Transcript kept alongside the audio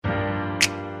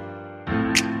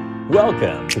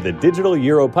Welcome to the Digital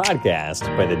Euro Podcast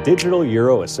by the Digital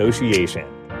Euro Association.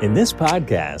 In this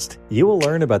podcast, you will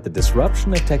learn about the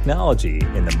disruption of technology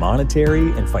in the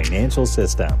monetary and financial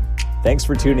system. Thanks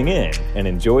for tuning in and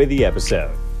enjoy the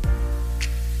episode.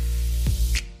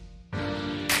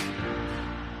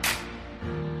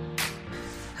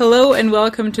 Hello and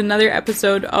welcome to another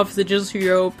episode of the Digital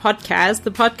Euro Podcast,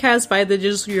 the podcast by the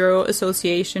Digital Euro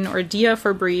Association, or DIA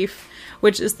for brief,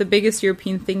 which is the biggest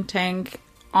European think tank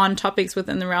on topics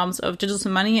within the realms of digital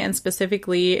money and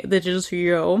specifically the digital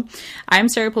euro. I'm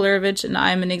Sarah Polirovich and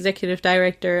I'm an executive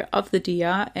director of the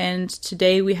DIA, and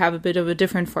today we have a bit of a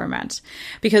different format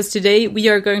because today we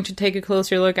are going to take a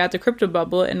closer look at the crypto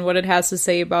bubble and what it has to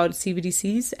say about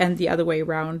CBDCs and the other way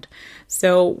around.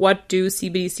 So what do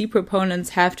CBDC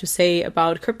proponents have to say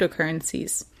about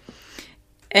cryptocurrencies?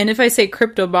 And if I say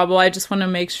crypto bubble, I just want to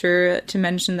make sure to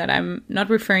mention that I'm not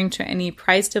referring to any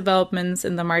price developments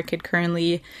in the market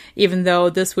currently, even though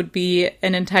this would be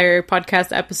an entire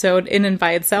podcast episode in and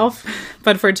by itself.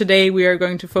 But for today, we are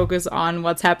going to focus on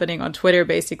what's happening on Twitter,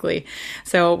 basically.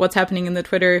 So what's happening in the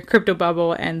Twitter crypto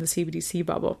bubble and the CBDC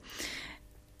bubble.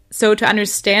 So to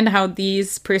understand how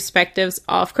these perspectives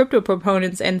of crypto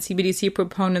proponents and CBDC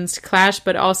proponents clash,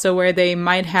 but also where they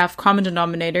might have common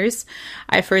denominators,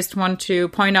 I first want to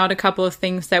point out a couple of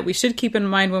things that we should keep in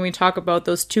mind when we talk about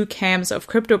those two camps of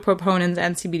crypto proponents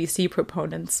and CBDC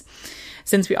proponents.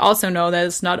 Since we also know that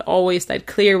it's not always that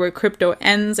clear where crypto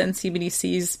ends and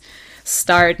CBDCs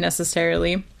start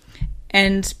necessarily.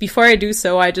 And before I do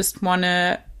so, I just want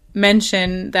to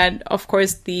mention that, of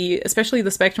course, especially the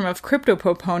spectrum of crypto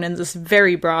proponents is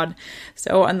very broad.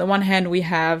 So on the one hand, we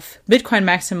have Bitcoin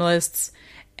maximalists,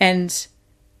 and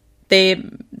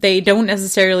they don't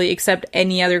necessarily accept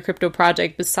any other crypto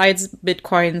project besides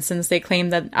Bitcoin, since they claim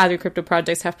that other crypto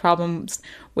projects have problems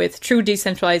with true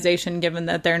decentralization, given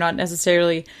that they're not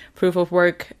necessarily proof of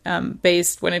work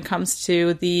based when it comes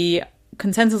to the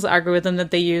consensus algorithm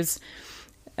that they use.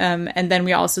 And then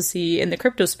we also see in the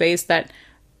crypto space that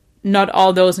not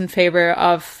all those in favor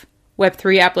of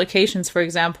Web3 applications, for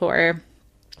example, or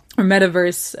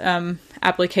metaverse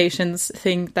applications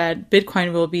think that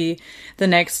Bitcoin will be the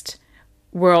next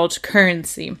world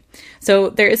currency. So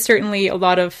there is certainly a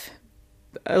lot of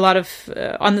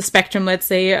on the spectrum, let's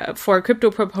say, for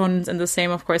crypto proponents, and the same,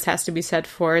 of course, has to be said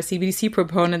for CBDC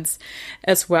proponents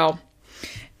as well.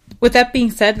 With that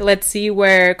being said, let's see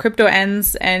where crypto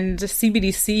ends and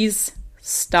CBDCs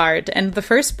start. And the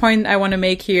first point I want to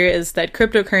make here is that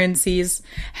cryptocurrencies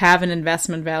have an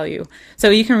investment value. So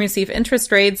you can receive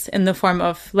interest rates in the form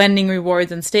of lending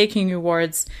rewards and staking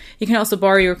rewards. You can also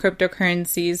borrow your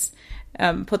cryptocurrencies,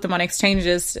 put them on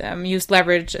exchanges, use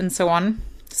leverage, and so on.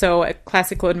 So a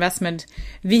classical investment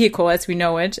vehicle as we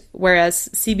know it, whereas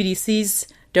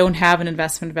CBDCs don't have an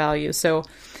investment value. So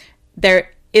there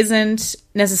isn't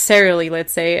necessarily,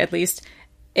 let's say at least,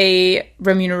 a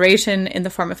remuneration in the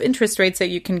form of interest rates that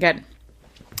you can get.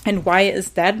 And why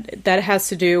is that? That has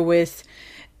to do with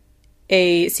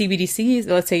a CBDC,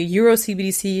 let's say Euro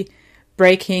CBDC,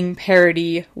 breaking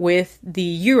parity with the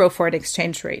Euro foreign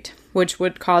exchange rate, which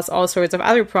would cause all sorts of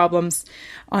other problems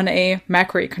on a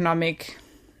macroeconomic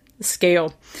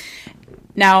scale.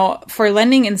 Now, for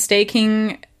lending and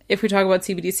staking, if we talk about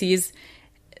CBDCs,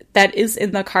 that is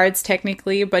in the cards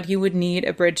technically, but you would need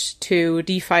a bridge to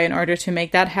DeFi in order to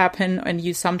make that happen and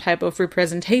use some type of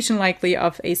representation likely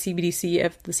of a CBDC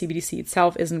if the CBDC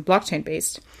itself isn't blockchain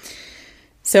based.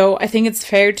 So I think it's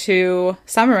fair to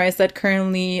summarize that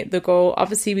currently the goal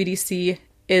of a CBDC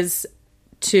is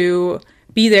to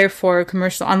be there for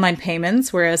commercial online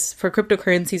payments, whereas for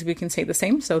cryptocurrencies we can say the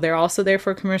same. So they're also there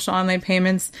for commercial online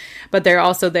payments, but they're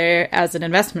also there as an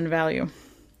investment value.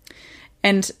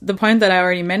 And the point that I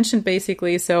already mentioned,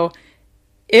 basically, so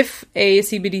if a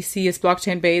CBDC is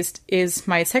blockchain-based is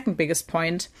my second biggest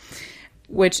point,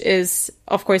 which is,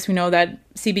 of course, we know that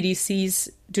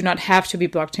CBDCs do not have to be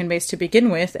blockchain-based to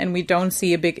begin with, and we don't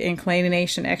see a big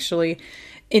inclination, actually,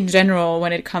 in general,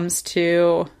 when it comes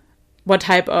to what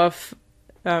type of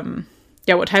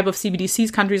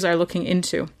CBDCs countries are looking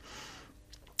into.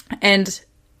 And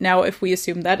now, if we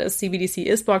assume that a CBDC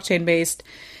is blockchain-based,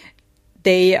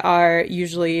 they are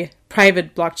usually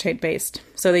private blockchain based.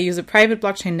 So they use a private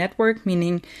blockchain network,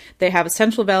 meaning they have a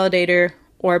central validator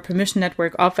or a permission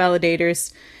network of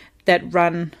validators that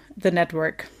run the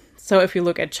network. So if you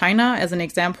look at China as an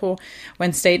example,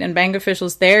 when state and bank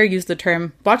officials there use the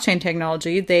term blockchain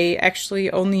technology, they actually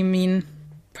only mean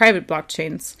private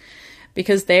blockchains.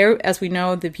 Because there, as we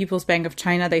know, the People's Bank of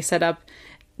China, they set up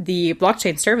the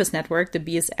Blockchain Service Network, the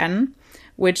BSN,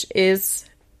 which is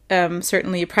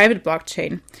certainly a private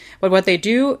blockchain. But what they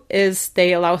do is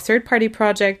they allow third-party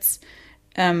projects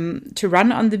to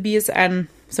run on the BSN.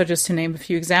 So just to name a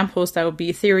few examples, that would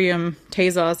be Ethereum,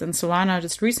 Tezos, and Solana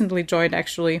just recently joined,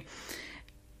 actually.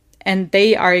 And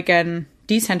they are, again,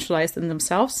 decentralized in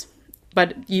themselves.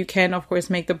 But you can, of course,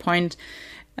 make the point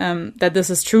that this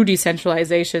is true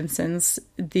decentralization, since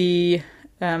the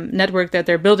network that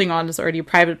they're building on is already a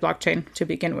private blockchain to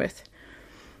begin with.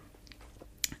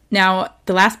 Now,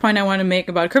 the last point I want to make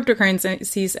about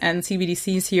cryptocurrencies and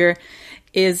CBDCs here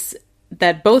is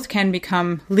that both can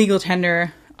become legal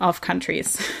tender of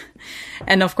countries.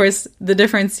 And of course, the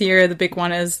difference here, the big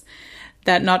one, is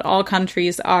that not all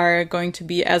countries are going to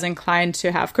be as inclined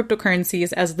to have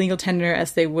cryptocurrencies as legal tender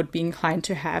as they would be inclined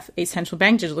to have a central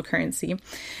bank digital currency.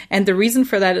 And the reason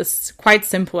for that is quite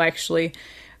simple, actually,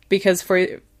 because for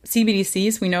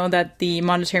CBDCs, we know that the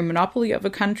monetary monopoly of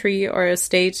a country or a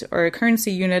state or a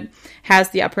currency unit has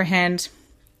the upper hand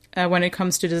when it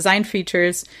comes to design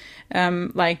features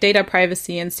like data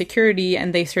privacy and security,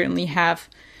 and they certainly have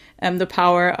the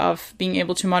power of being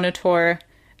able to monitor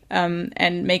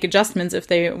and make adjustments if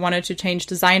they wanted to change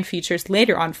design features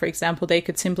later on. For example, they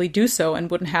could simply do so and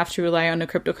wouldn't have to rely on a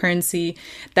cryptocurrency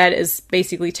that is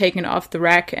basically taken off the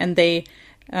rack, and they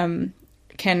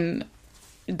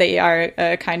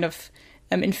are kind of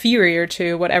inferior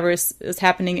to whatever is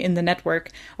happening in the network.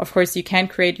 Of course, you can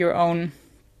create your own,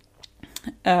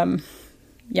 maybe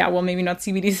not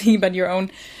CBDC, but your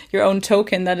own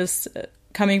token that is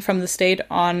coming from the state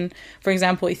on, for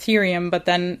example, Ethereum. But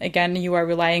then again, you are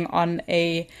relying on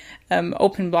a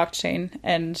open blockchain,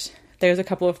 and there's a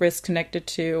couple of risks connected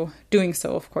to doing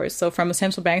so, of course. So from a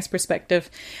central bank's perspective,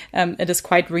 it is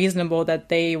quite reasonable that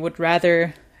they would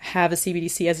rather have a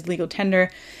CBDC as a legal tender.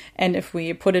 And if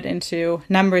we put it into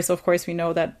numbers, of course, we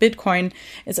know that Bitcoin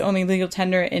is only legal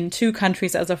tender in 2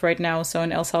 countries as of right now, so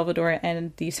in El Salvador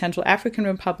and the Central African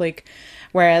Republic,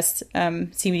 whereas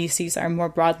CBDCs are more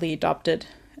broadly adopted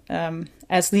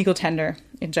as legal tender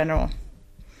in general.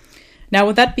 Now,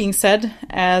 with that being said,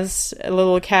 as a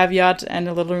little caveat and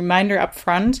a little reminder up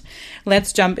front,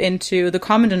 let's jump into the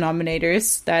common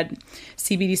denominators that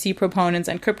CBDC proponents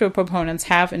and crypto proponents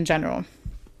have in general.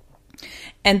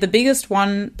 And the biggest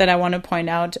one that I want to point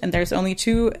out, and there's only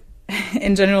 2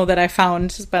 in general that I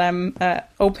found, but I'm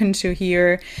open to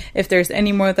hear if there's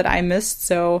any more that I missed.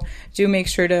 So do make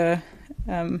sure to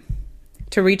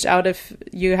reach out if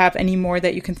you have any more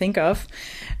that you can think of.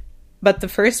 But the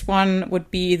first one would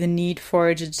be the need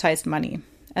for digitized money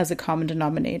as a common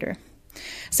denominator.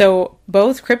 So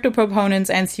both crypto proponents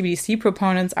and CBDC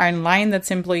proponents are in line that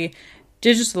simply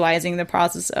digitalizing the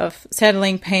process of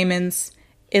settling payments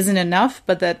isn't enough,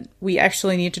 but that we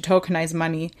actually need to tokenize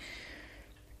money.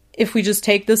 If we just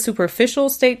take the superficial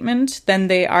statement, then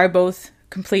they are both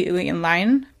completely in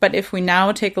line. But if we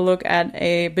now take a look at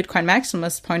a Bitcoin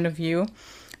maximalist point of view,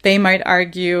 they might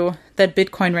argue that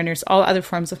Bitcoin renders all other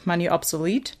forms of money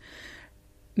obsolete,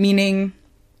 meaning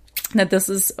that this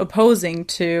is opposing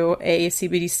to a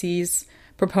CBDC's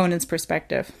proponent's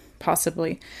perspective,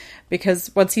 possibly. Because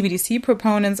what CBDC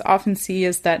proponents often see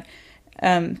is that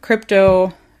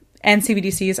crypto and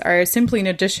CBDCs are simply an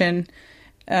addition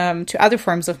to other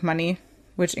forms of money,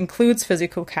 which includes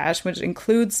physical cash, which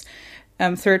includes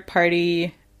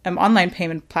third-party online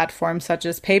payment platforms such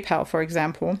as PayPal, for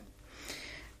example.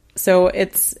 So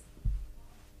it's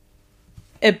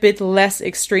a bit less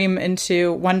extreme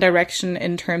into one direction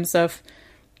in terms of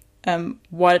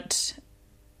what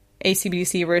a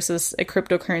CBDC versus a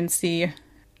cryptocurrency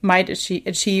might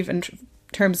achieve in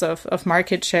terms of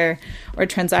market share or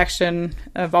transaction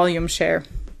volume share.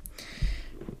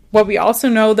 What we also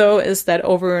know, though, is that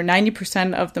over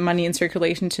 90% of the money in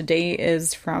circulation today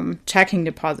is from checking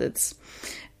deposits.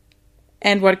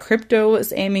 And what crypto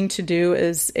is aiming to do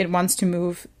is it wants to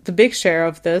move the big share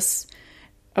of these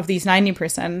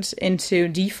 90% into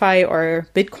DeFi or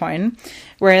Bitcoin,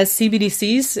 whereas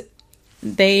CBDCs,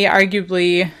 they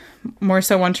arguably more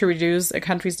so want to reduce a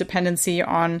country's dependency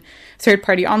on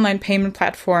third-party online payment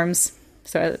platforms,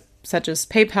 such as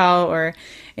PayPal, or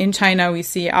in China we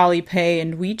see Alipay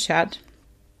and WeChat,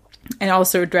 and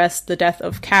also address the death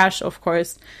of cash, of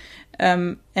course,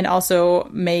 and also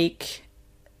make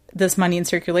this money in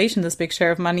circulation, this big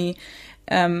share of money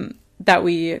that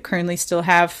we currently still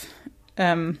have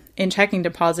in checking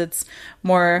deposits,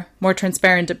 more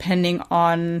transparent, depending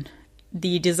on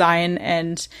the design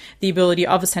and the ability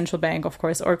of a central bank, of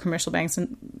course, or commercial banks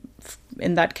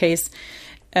in that case,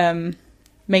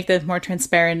 make that more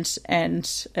transparent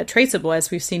and traceable. As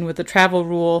we've seen with the travel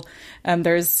rule,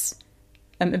 there's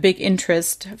a big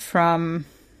interest from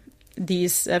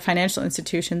these financial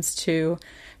institutions to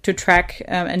track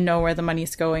and know where the money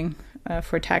is going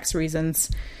for tax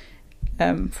reasons,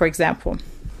 for example.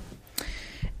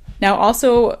 Now,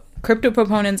 also, crypto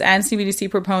proponents and CBDC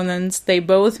proponents, they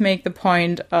both make the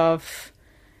point of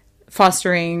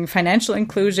fostering financial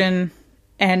inclusion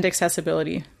and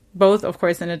accessibility, both, of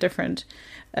course, in a different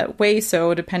way.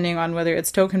 So depending on whether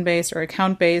it's token-based or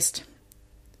account-based,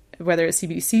 whether a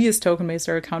CBDC is token-based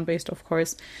or account-based, of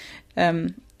course,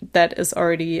 that is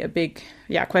already a big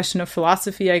question of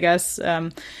philosophy, I guess,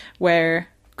 where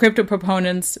crypto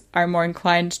proponents are more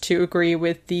inclined to agree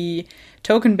with the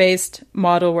token-based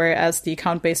model, whereas the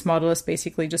account-based model is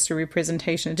basically just a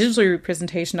digital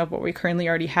representation of what we currently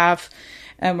already have,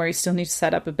 where you still need to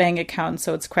set up a bank account.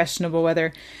 So it's questionable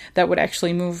whether that would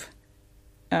actually move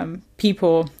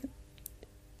people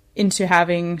into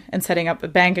having and setting up a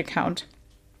bank account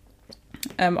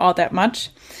all that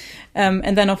much.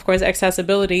 And then, of course,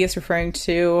 accessibility is referring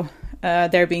to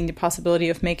there being the possibility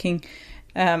of making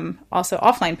also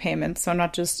offline payments. So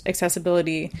not just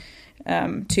accessibility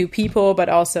to people, but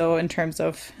also in terms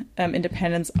of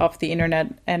independence of the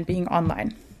internet and being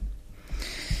online.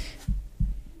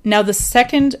 Now, the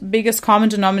second biggest common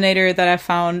denominator that I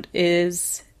found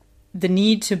is the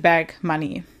need to back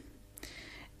money.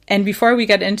 And before we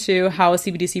get into how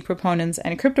CBDC proponents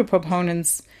and crypto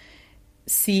proponents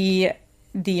see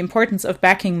the importance of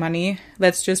backing money,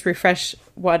 let's just refresh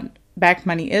what back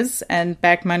money is. And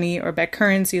back money or back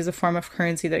currency is a form of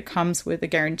currency that comes with a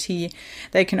guarantee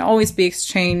that can always be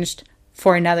exchanged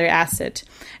for another asset.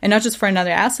 And not just for another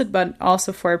asset, but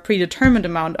also for a predetermined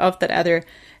amount of that other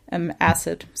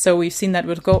asset. So we've seen that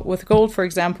with gold, for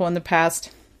example, in the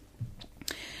past.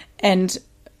 And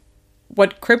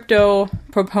what crypto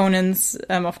proponents,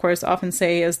 of course, often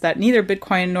say is that neither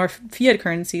Bitcoin nor fiat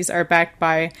currencies are backed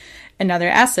by another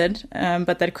asset,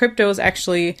 but that crypto is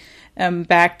actually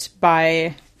backed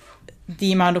by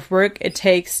the amount of work it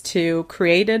takes to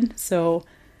create it. So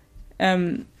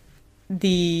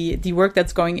the work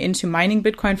that's going into mining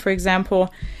Bitcoin, for example,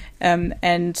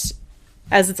 and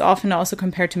as it's often also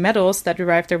compared to metals that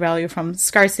derive their value from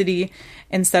scarcity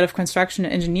instead of construction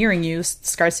and engineering use, the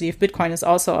scarcity of Bitcoin is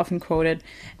also often quoted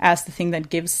as the thing that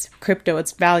gives crypto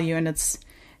its value and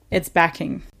its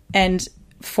backing. And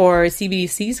for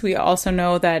CBDCs, we also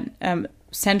know that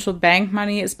central bank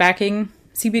money is backing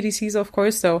CBDCs, of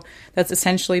course. So that's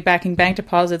essentially backing bank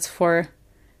deposits for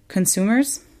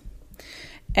consumers.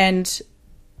 And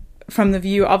from the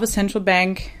view of a central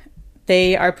bank,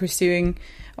 they are pursuing,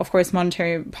 of course,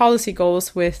 monetary policy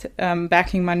goals with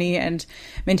backing money and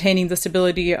maintaining the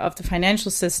stability of the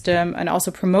financial system, and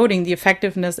also promoting the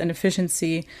effectiveness and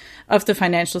efficiency of the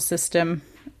financial system,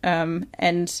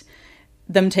 and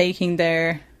them taking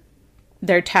their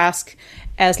task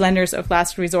as lenders of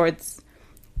last resorts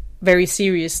very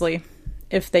seriously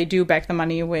if they do back the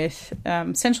money with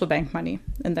central bank money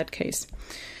in that case.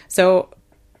 So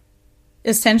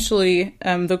essentially,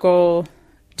 the goal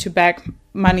to back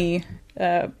money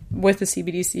with a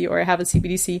CBDC or have a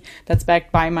CBDC that's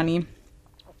backed by money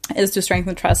is to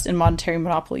strengthen trust in monetary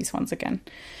monopolies once again.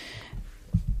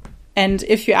 And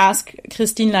if you ask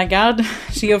Christine Lagarde,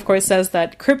 she of course says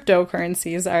that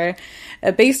cryptocurrencies are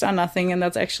based on nothing, and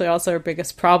that's actually also our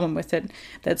biggest problem with it,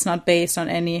 that's not based on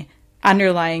any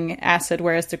underlying asset,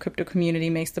 whereas the crypto community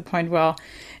makes the point, well,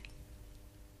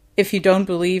 if you don't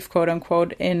believe, quote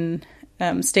unquote, in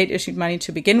state-issued money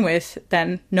to begin with,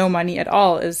 then no money at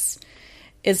all is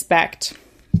backed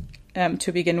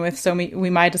to begin with. So we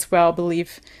might as well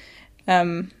believe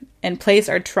and place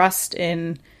our trust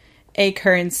in a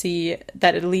currency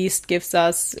that at least gives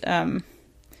us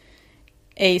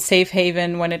a safe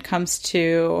haven when it comes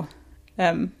to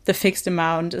the fixed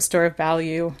amount, a store of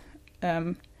value,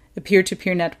 a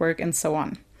peer-to-peer network, and so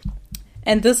on.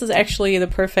 And this is actually the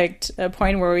perfect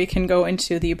point where we can go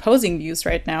into the opposing views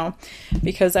right now,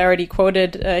 because I already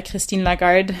quoted Christine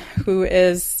Lagarde, who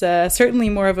is certainly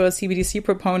more of a CBDC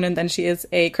proponent than she is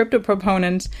a crypto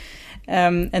proponent.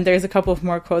 And there's a couple of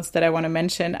more quotes that I want to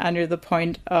mention under the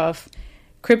point of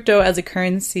crypto as a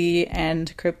currency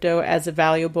and crypto as a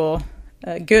valuable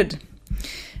good.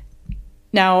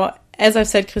 Now, as I've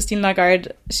said, Christine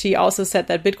Lagarde, she also said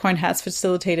that Bitcoin has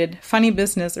facilitated funny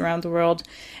business around the world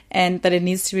and that it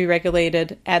needs to be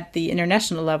regulated at the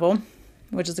international level,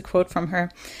 which is a quote from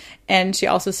her. And she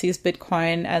also sees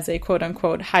Bitcoin as a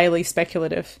quote-unquote highly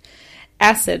speculative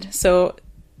asset. So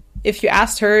if you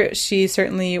asked her, she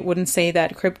certainly wouldn't say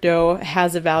that crypto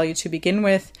has a value to begin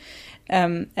with.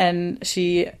 And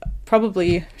she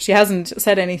hasn't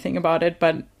said anything about it,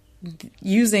 but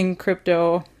using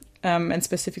crypto and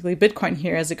specifically Bitcoin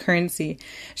here as a currency,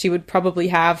 she would probably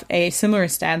have a similar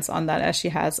stance on that as she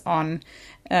has on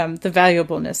the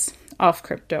valuableness of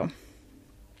crypto.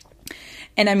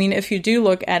 And I mean, if you do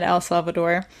look at El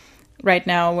Salvador right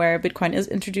now, where Bitcoin is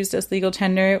introduced as legal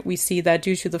tender, we see that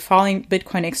due to the falling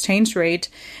Bitcoin exchange rate,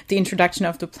 the introduction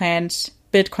of the planned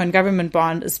Bitcoin government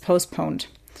bond is postponed,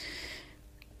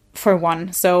 for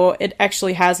one. So it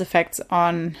actually has effects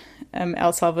on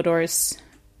El Salvador's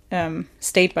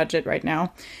state budget right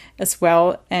now as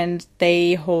well. And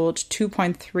they hold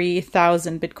 2.3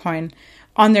 thousand Bitcoin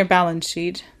on their balance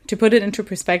sheet. To put it into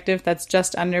perspective, that's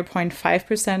just under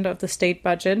 0.5% of the state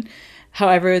budget.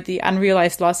 However, the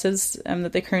unrealized losses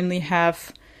that they currently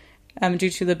have due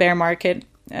to the bear market,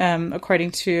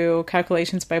 according to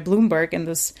calculations by Bloomberg, and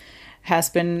this has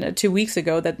been 2 weeks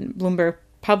ago that Bloomberg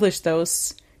published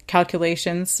those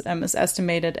calculations, is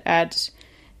estimated at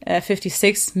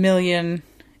 56 million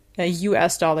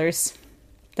US dollars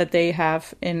that they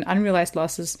have in unrealized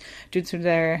losses due to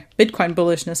their Bitcoin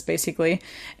bullishness, basically.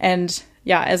 And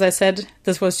yeah, as I said,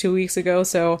 this was 2 weeks ago.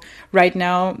 So right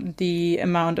now, the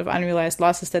amount of unrealized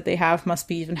losses that they have must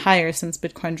be even higher since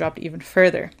Bitcoin dropped even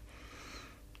further.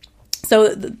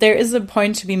 So there is a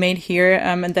point to be made here.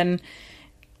 And then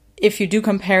if you do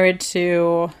compare it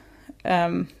to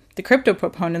the crypto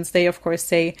proponents, they of course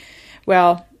say,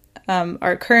 well,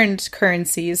 our current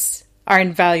currencies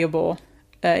aren't valuable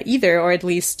either, or at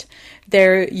least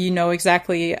there you know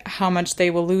exactly how much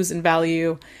they will lose in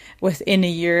value within a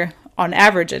year, on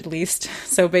average at least.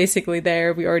 So basically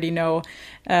there we already know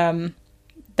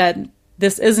that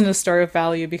this isn't a store of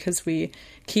value because we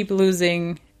keep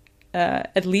losing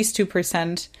at least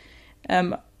 2%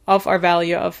 of our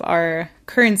value of our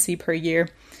currency per year.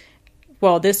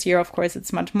 Well, this year, of course,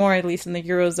 it's much more, at least in the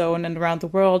Eurozone and around the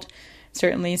world,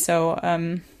 certainly. So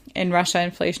in Russia,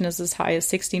 inflation is as high as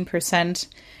 16%.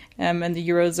 In the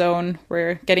Eurozone,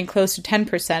 we're getting close to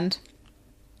 10%.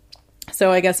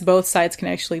 So I guess both sides can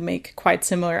actually make quite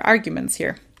similar arguments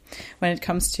here when it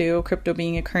comes to crypto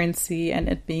being a currency and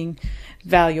it being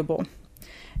valuable.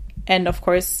 And of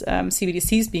course,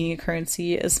 CBDCs being a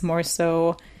currency is more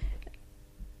so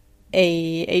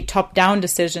a top-down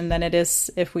decision than it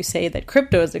is if we say that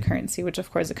crypto is a currency, which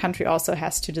of course a country also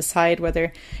has to decide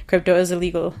whether crypto is a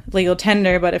legal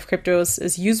tender. But if crypto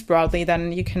is used broadly,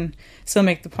 then you can still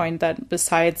make the point that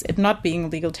besides it not being a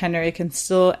legal tender, it can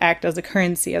still act as a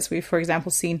currency, as we've, for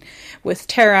example, seen with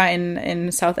Terra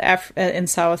in South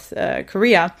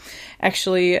Korea,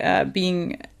 actually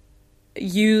being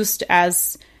used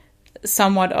as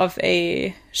somewhat of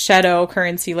a shadow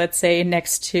currency, let's say,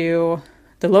 next to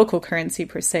the local currency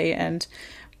per se, and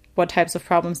what types of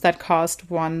problems that caused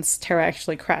once Terra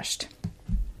actually crashed.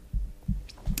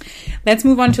 Let's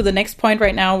move on to the next point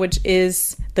right now, which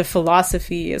is the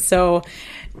philosophy. So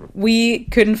we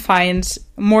couldn't find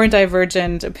more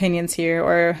divergent opinions here,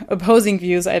 or opposing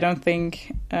views, I don't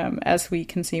think, as we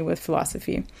can see with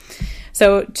philosophy.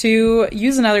 So to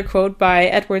use another quote by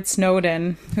Edward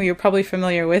Snowden, who you're probably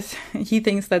familiar with, he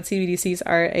thinks that CBDCs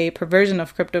are a perversion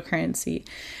of cryptocurrency,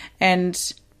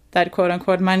 and that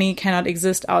quote-unquote money cannot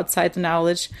exist outside the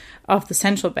knowledge of the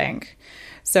central bank.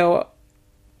 So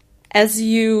as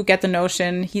you get the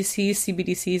notion, he sees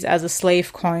CBDCs as a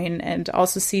slave coin and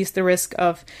also sees the risk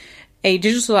of a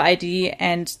digital ID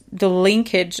and the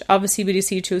linkage of a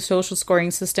CBDC to a social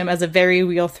scoring system as a very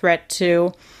real threat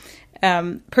to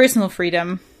personal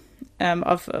freedom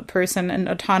of a person and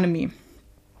autonomy.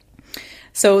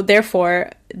 So therefore,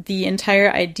 the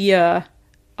entire idea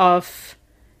of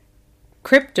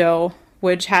crypto,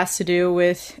 which has to do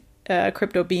with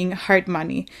crypto being hard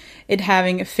money, it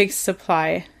having a fixed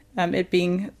supply, it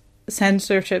being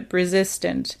censorship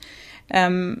resistant.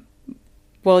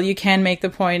 Well, you can make the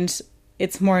point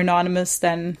it's more anonymous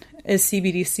than a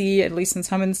CBDC, at least in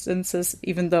some instances,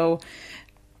 even though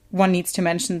one needs to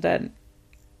mention that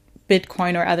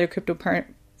Bitcoin or other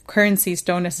cryptocurrencies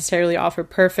don't necessarily offer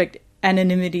perfect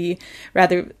anonymity,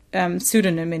 rather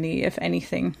pseudonymity, if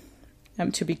anything,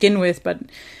 to begin with. But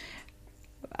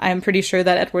I'm pretty sure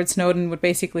that Edward Snowden would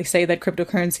basically say that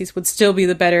cryptocurrencies would still be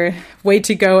the better way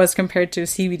to go as compared to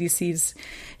CBDCs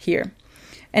here.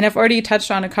 And I've already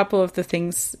touched on a couple of the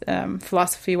things,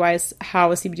 philosophy-wise,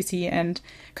 how a CBDC and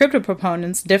crypto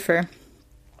proponents differ.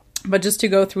 But just to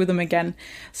go through them again.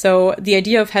 So the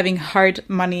idea of having hard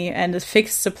money and a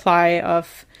fixed supply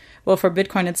of, well, for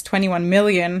Bitcoin, it's 21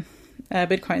 million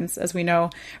Bitcoins, as we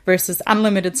know, versus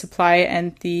unlimited supply,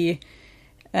 and the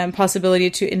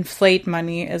possibility to inflate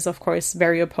money is, of course,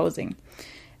 very opposing.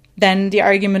 Then the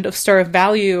argument of store of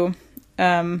value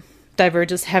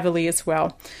diverges heavily as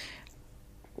well.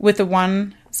 With the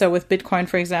one So with Bitcoin,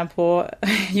 for example,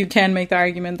 you can make the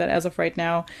argument that as of right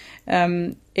now,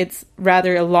 it's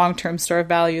rather a long-term store of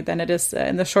value than it is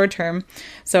in the short term.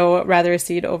 So rather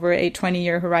see it over a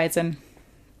 20-year horizon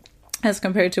as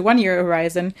compared to 1 year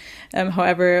horizon.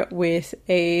 However, with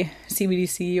a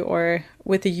CBDC or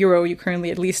with the euro, you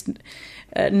currently at least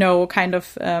know kind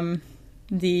of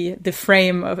the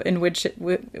frame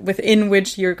within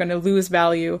which you're going to lose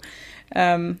value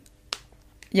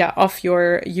of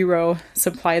your euro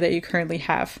supply that you currently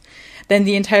have. Then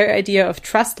the entire idea of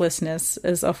trustlessness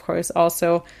is, of course,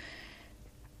 also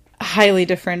highly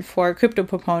different for crypto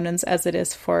proponents as it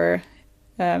is for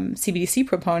CBDC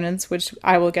proponents, which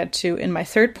I will get to in my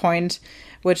third point,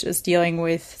 which is dealing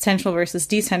with central versus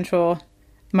decentral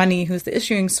money, who's the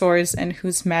issuing source and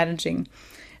who's managing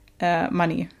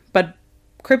money. But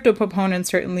crypto proponents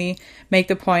certainly make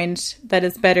the point that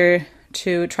it's better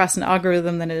to trust an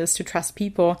algorithm than it is to trust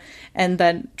people, and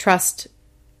that trust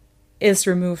is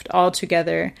removed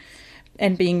altogether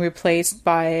and being replaced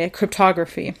by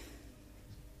cryptography.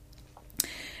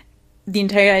 The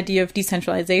entire idea of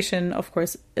decentralization, of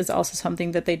course, is also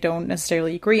something that they don't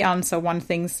necessarily agree on. So one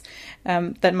thinks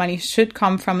that money should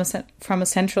come from a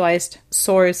centralized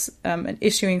source, an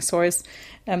issuing source,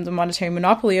 the monetary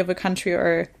monopoly of a country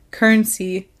or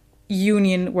currency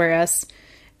union, whereas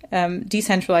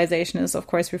decentralization is, of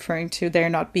course, referring to there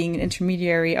not being an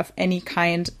intermediary of any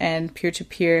kind and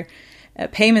peer-to-peer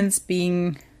payments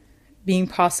being made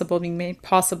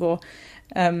possible,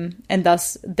 and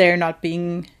thus there not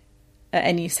being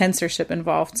any censorship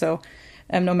involved. So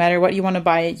no matter what you want to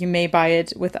buy, you may buy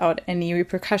it without any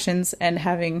repercussions and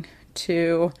having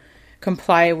to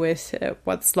comply with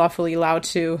what's lawfully allowed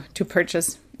to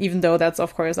purchase, even though that's,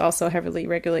 of course, also heavily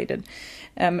regulated,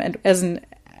 and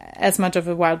as much of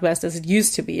a Wild West as it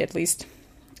used to be, at least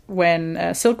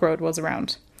when Silk Road was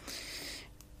around.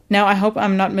 Now, I hope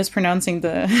I'm not mispronouncing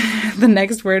the the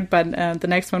next word, but the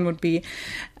next one would be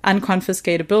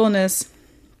unconfiscatability.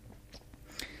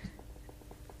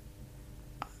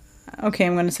 Okay,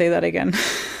 I'm going to say that again.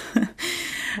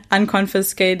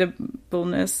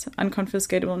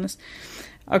 Unconfiscatability.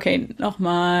 Okay,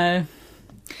 nochmal.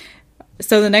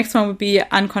 So the next one would be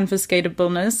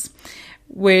unconfiscatability,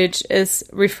 which is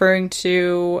referring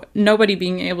to nobody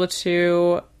being able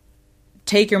to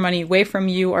take your money away from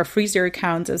you or freeze your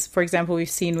accounts, as, for example, we've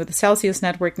seen with the Celsius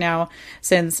network now,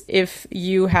 since if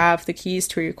you have the keys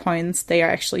to your coins, they are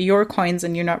actually your coins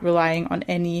and you're not relying on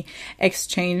any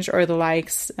exchange or the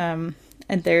likes, and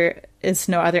there is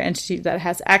no other entity that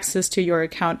has access to your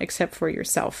account except for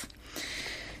yourself.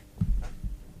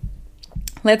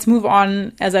 Let's move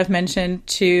on, as I've mentioned,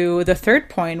 to the third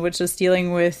point, which is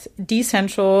dealing with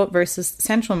decentral versus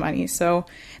central money. So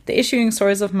the issuing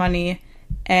source of money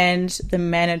and the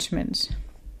management.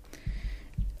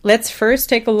 Let's first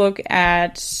take a look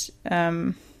at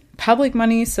public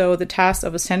money, so the tasks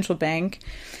of a central bank.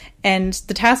 And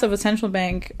the tasks of a central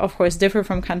bank, of course, differ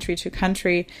from country to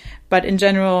country, but in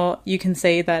general, you can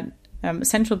say that a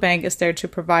central bank is there to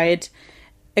provide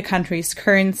a country's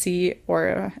currency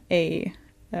or a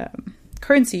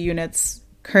currency unit's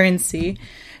currency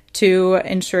to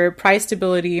ensure price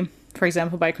stability, for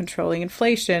example, by controlling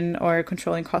inflation or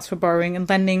controlling costs for borrowing and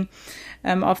lending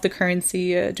of the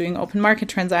currency, doing open market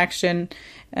transaction,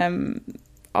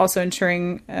 also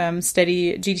ensuring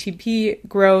steady GDP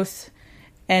growth,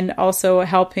 and also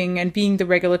helping and being the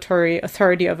regulatory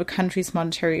authority of a country's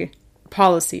monetary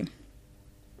policy.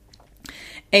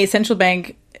 A central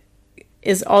bank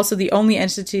is also the only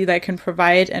entity that can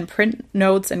provide and print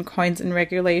notes and coins in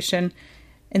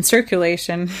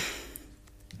circulation.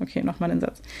 Okay, nochmal den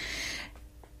Satz.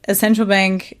 A central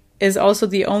bank is also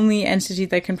the only entity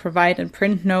that can provide and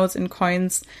print notes and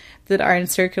coins that are in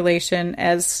circulation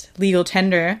as legal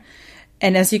tender.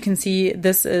 And as you can see,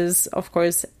 this is, of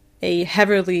course, a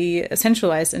heavily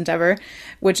centralized endeavor,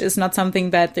 which is not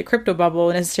something that the crypto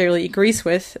bubble necessarily agrees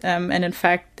with. And in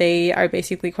fact, they are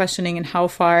basically questioning in how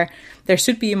far there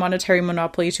should be a monetary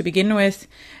monopoly to begin with,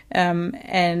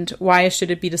 and why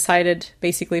should it be decided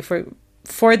basically for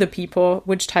the people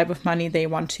which type of money they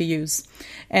want to use,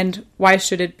 and why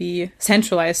should it be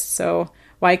centralized? So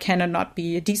why can it not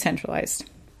be decentralized?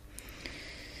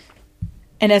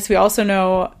 And as we also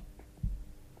know,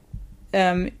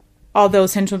 although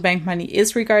central bank money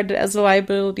is regarded as a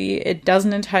liability, it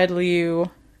doesn't entitle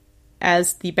you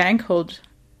as the banknote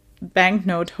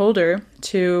holder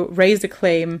to raise a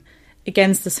claim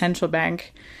against the central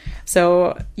bank.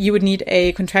 So you would need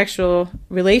a contractual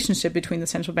relationship between the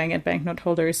central bank and banknote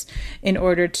holders in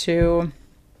order to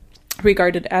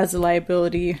regard it as a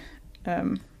liability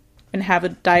and have a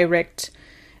direct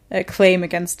claim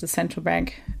against the central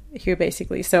bank here,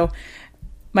 basically. So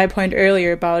my point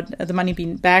earlier about the money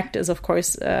being backed is, of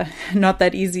course, not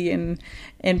that easy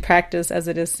in practice as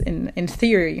it is in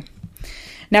theory.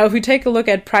 Now, if we take a look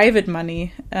at private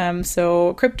money,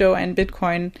 so crypto and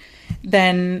Bitcoin,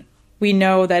 then we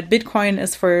know that Bitcoin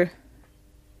is for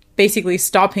basically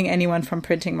stopping anyone from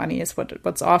printing money, is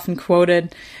what's often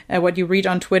quoted, what you read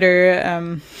on Twitter.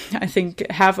 I think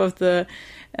half of the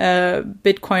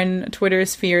Bitcoin Twitter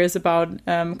sphere is about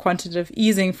quantitative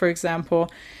easing, for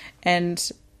example. And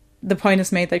the point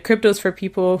is made that crypto is for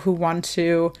people who want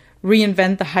to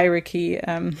reinvent the hierarchy.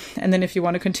 And then if you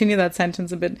want to continue that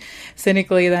sentence a bit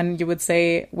cynically, then you would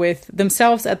say with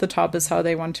themselves at the top is how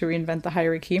they want to reinvent the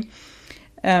hierarchy.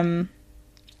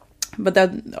 But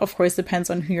that, of course, depends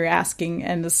on who you're asking,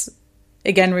 and is,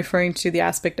 again, referring to the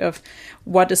aspect of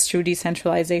what is true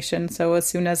decentralization. So as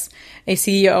soon as a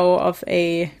CEO of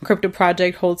a crypto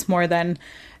project holds more than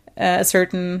a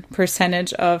certain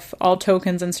percentage of all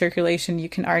tokens in circulation, you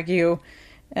can argue,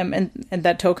 and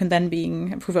that token then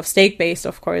being proof of stake based,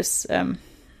 of course,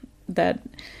 that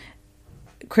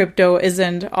crypto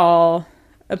isn't all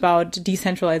about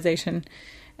decentralization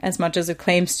as much as it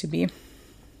claims to be.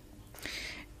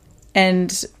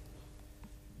 And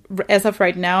as of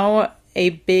right now,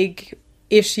 a big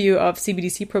issue of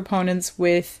CBDC proponents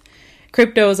with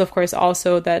crypto is, of course,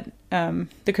 also that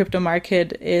the crypto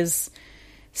market is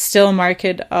still a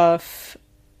market of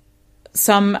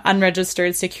some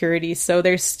unregistered securities. So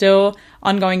there's still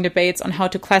ongoing debates on how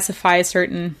to classify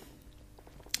certain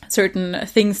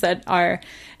things that are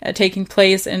taking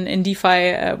place in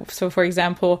DeFi. So, for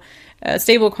example,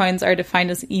 stablecoins are defined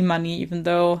as e-money, even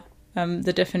though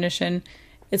the definition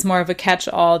is more of a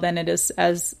catch-all than it is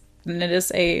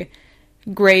a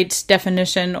great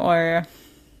definition or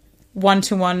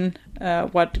one-to-one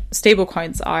what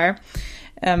stablecoins are.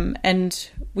 And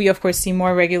we, of course, see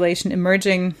more regulation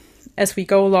emerging as we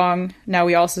go along. Now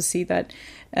we also see that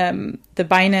the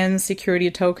Binance security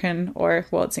token, or,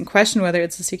 well, it's in question whether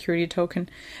it's a security token,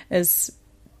 is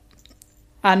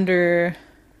under,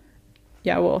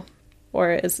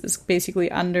 is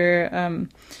basically under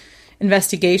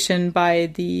investigation by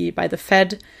the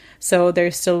Fed. So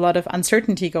there's still a lot of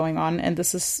uncertainty going on, and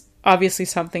this is obviously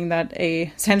something that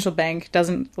a central bank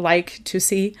doesn't like to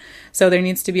see. So there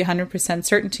needs to be 100%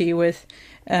 certainty with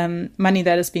money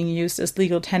that is being used as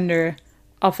legal tender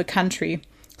of a country,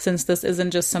 since this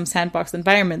isn't just some sandbox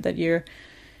environment that you're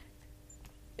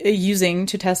using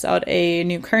to test out a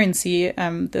new currency.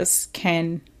 This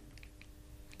can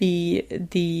be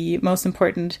the most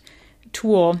important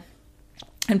tool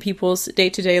in people's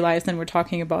day-to-day lives. Then we're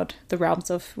talking about the realms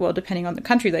of, well, depending on the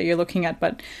country that you're looking at,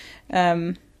 but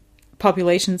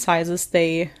population sizes,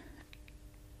 they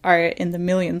are in the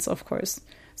millions, of course.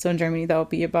 So in Germany, that will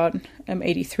be about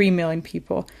 83 million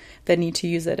people that need to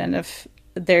use it. And if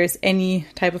there's any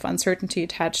type of uncertainty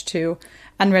attached to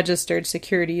unregistered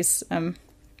securities,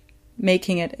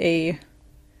 making it a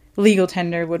legal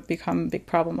tender would become a big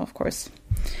problem, of course.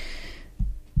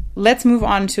 Let's move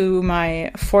on to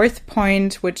my fourth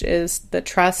point, which is the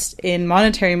trust in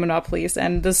monetary monopolies.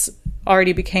 And this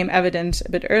already became evident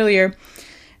a bit earlier.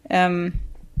 And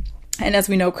as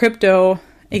we know, crypto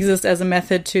exists as a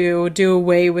method to do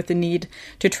away with the need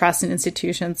to trust in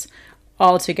institutions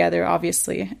altogether,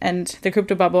 obviously. And the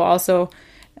crypto bubble also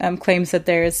claims that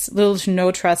there is little to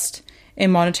no trust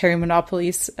in monetary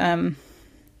monopolies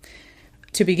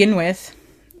to begin with.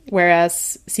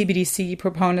 Whereas CBDC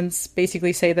proponents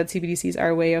basically say that CBDCs are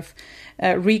a way of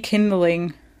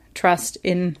rekindling trust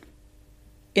in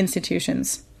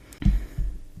institutions.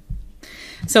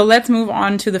 So let's move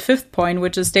on to the fifth point,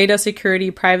 which is data security,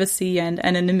 privacy, and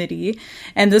anonymity.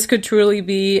 And this could truly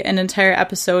be an entire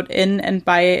episode in and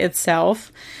by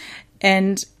itself.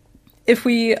 And if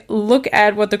we look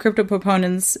at what the crypto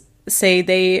proponents say,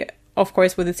 they, of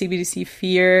course, with the CBDC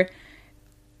fear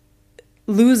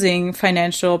losing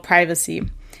financial privacy.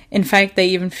 In fact, they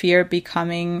even fear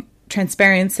becoming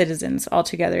transparent citizens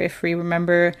altogether. If we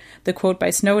remember the quote by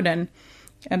Snowden,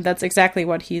 that's exactly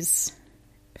what he's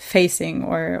facing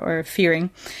or fearing.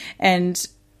 And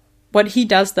what he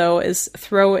does, though, is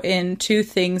throw in two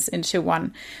things into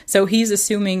one. So he's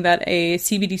assuming that a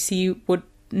CBDC would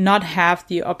not have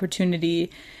the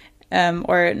opportunity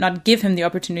or not give him the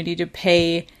opportunity to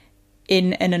pay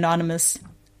in an anonymous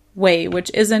way, which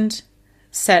isn't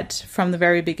set from the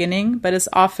very beginning, but is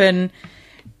often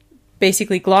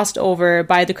basically glossed over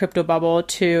by the crypto bubble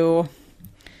to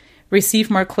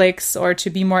receive more clicks or to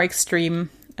be more extreme.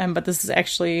 But this is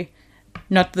actually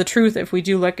not the truth if we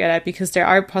do look at it, because there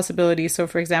are possibilities. So,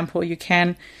 for example, you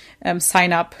can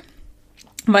sign up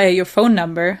via your phone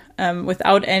number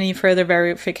without any further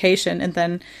verification, and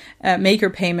then make your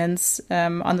payments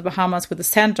on the Bahamas with a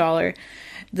cent dollar,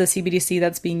 the CBDC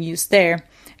that's being used there.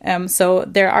 So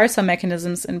there are some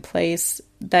mechanisms in place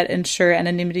that ensure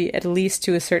anonymity at least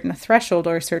to a certain threshold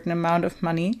or a certain amount of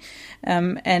money.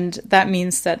 And that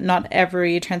means that not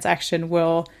every transaction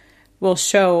will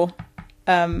show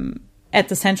at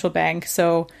the central bank.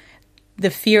 So the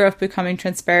fear of becoming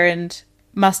transparent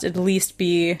must at least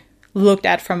be looked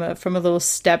at from a little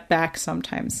step back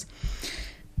sometimes.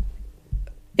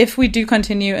 If we do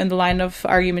continue in the line of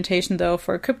argumentation, though,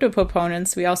 for crypto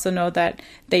proponents, we also know that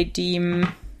they deem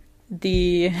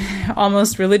the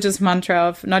almost religious mantra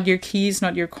of not your keys,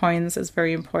 not your coins as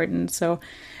very important. So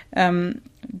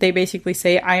they basically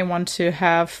say, I want to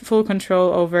have full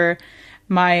control over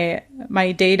my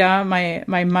data,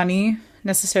 my money,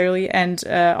 necessarily, and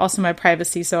also my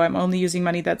privacy. So I'm only using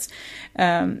money that's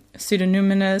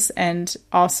pseudonymous and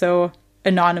also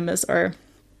anonymous, or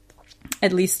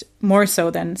at least more so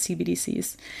than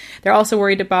CBDCs. They're also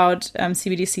worried about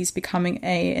CBDCs becoming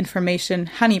a information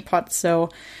honeypot, so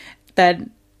that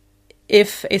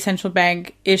if a central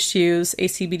bank issues a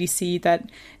CBDC, that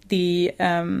the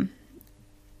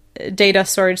data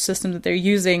storage system that they're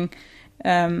using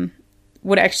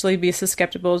would actually be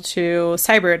susceptible to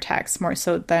cyber attacks more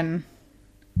so than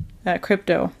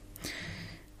crypto.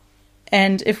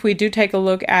 And if we do take a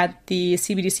look at the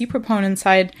CBDC proponent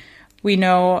side, we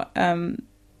know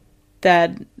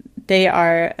that they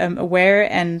are aware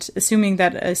and assuming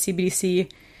that a CBDC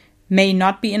may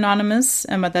not be anonymous,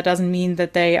 but that doesn't mean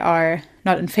that they are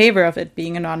not in favor of it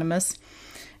being anonymous.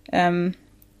 And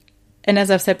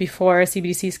as I've said before,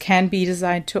 CBDCs can be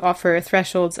designed to offer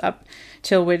thresholds up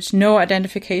till which no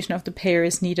identification of the payer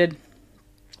is needed.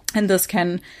 And this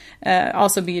can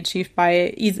also be achieved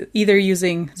by either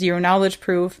using zero-knowledge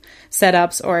proof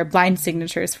setups or blind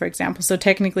signatures, for example. So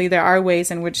technically, there are ways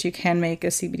in which you can make a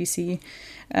CBDC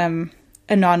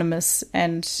anonymous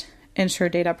and ensure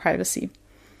data privacy.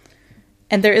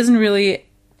 And there isn't really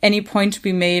any point to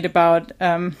be made about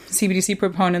CBDC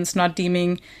proponents not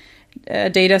deeming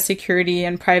data security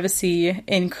and privacy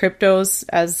in cryptos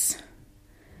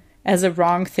as a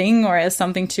wrong thing or as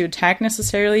something to attack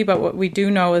necessarily. But what we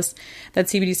do know is that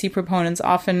CBDC proponents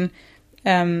often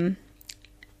name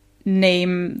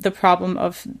the problem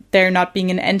of there not being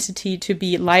an entity to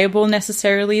be liable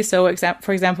necessarily. So,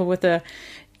 for example, with a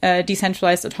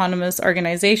decentralized autonomous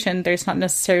organization, there's not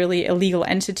necessarily a legal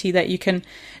entity that you can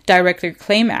direct your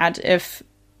claim at if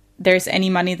there's any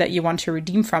money that you want to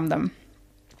redeem from them.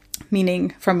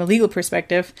 Meaning, from a legal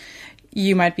perspective,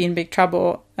 you might be in big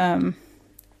trouble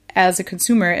as a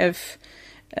consumer if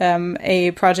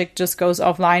a project just goes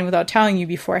offline without telling you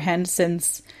beforehand,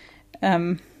 since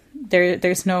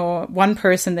there's no one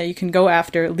person that you can go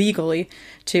after legally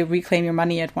to reclaim your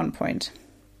money at one point.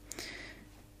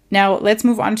 Now, let's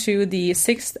move on to the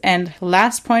sixth and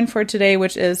last point for today,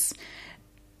 which is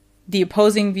the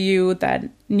opposing view that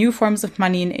new forms of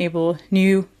money enable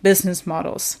new business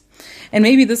models. And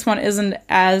maybe this one isn't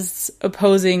as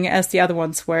opposing as the other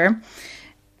ones were,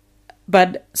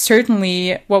 but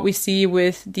certainly what we see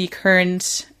with the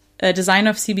current design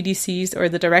of CBDCs or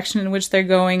the direction in which they're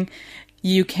going,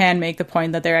 you can make the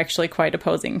point that they're actually quite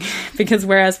opposing. Because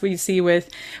whereas we see with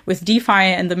DeFi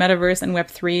and the metaverse and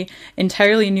Web3,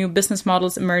 entirely new business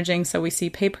models emerging, so we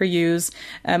see pay-per-use,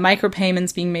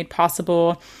 micropayments being made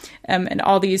possible, and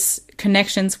all these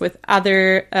connections with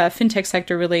other fintech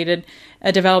sector-related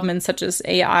developments such as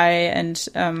AI and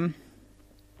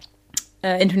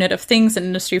Internet of Things and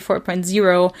Industry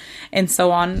 4.0 and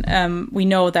so on. We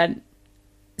know that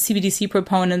CBDC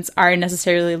proponents are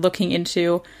necessarily looking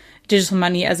into digital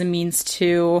money as a means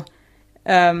to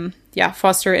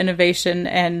foster innovation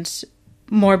and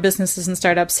more businesses and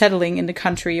startups settling in the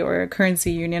country or a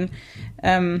currency union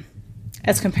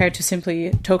as compared to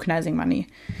simply tokenizing money.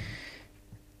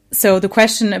 So the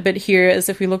question a bit here is,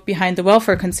 if we look behind the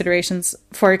welfare considerations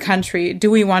for a country, do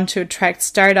we want to attract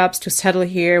startups to settle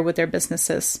here with their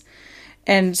businesses?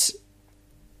 And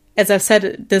as I've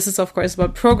said, this is of course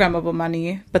about programmable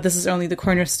money, but this is only the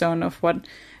cornerstone of what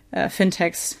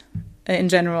fintechs in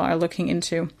general are looking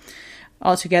into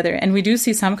altogether. And we do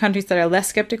see some countries that are less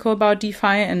skeptical about DeFi,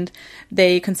 and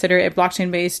they consider a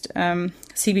blockchain-based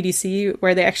CBDC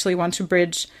where they actually want to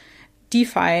bridge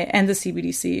DeFi and the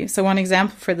CBDC. So one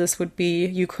example for this would be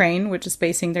Ukraine, which is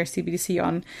basing their CBDC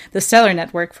on the Stellar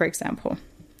network, for example.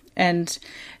 And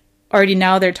already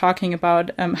now they're talking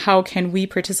about how can we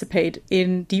participate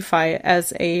in DeFi as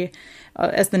the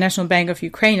National Bank of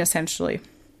Ukraine, essentially.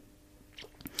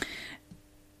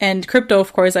 And crypto,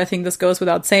 of course, I think this goes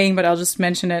without saying, but I'll just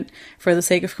mention it for the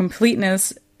sake of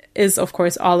completeness, is of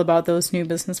course all about those new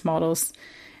business models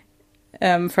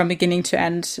from beginning to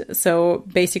end. So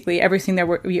basically everything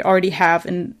that we already have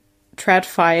in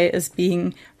TradFi is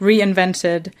being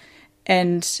reinvented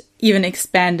and even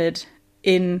expanded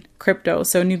in crypto.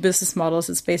 So new business models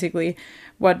is basically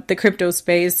what the crypto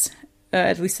space,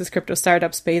 at least this crypto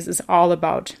startup space, is all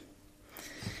about.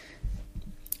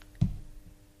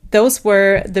 Those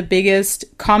were the biggest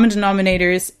common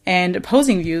denominators and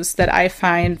opposing views that I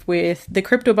find with the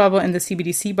crypto bubble and the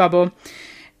CBDC bubble.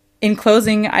 In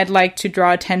closing, I'd like to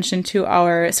draw attention to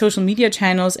our social media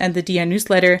channels and the DIA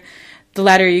newsletter. The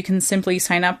latter you can simply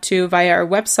sign up to via our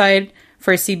website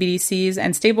for CBDCs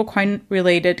and stablecoin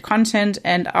related content,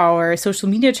 and our social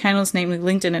media channels, namely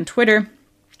LinkedIn and Twitter,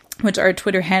 which our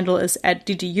Twitter handle is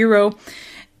 @DigiEuro.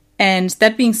 And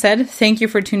that being said, thank you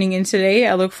for tuning in today.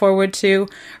 I look forward to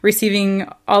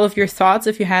receiving all of your thoughts,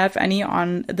 if you have any,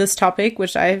 on this topic,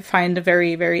 which I find a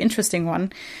very, very interesting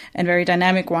one and very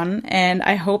dynamic one. And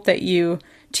I hope that you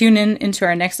tune in into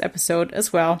our next episode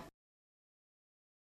as well.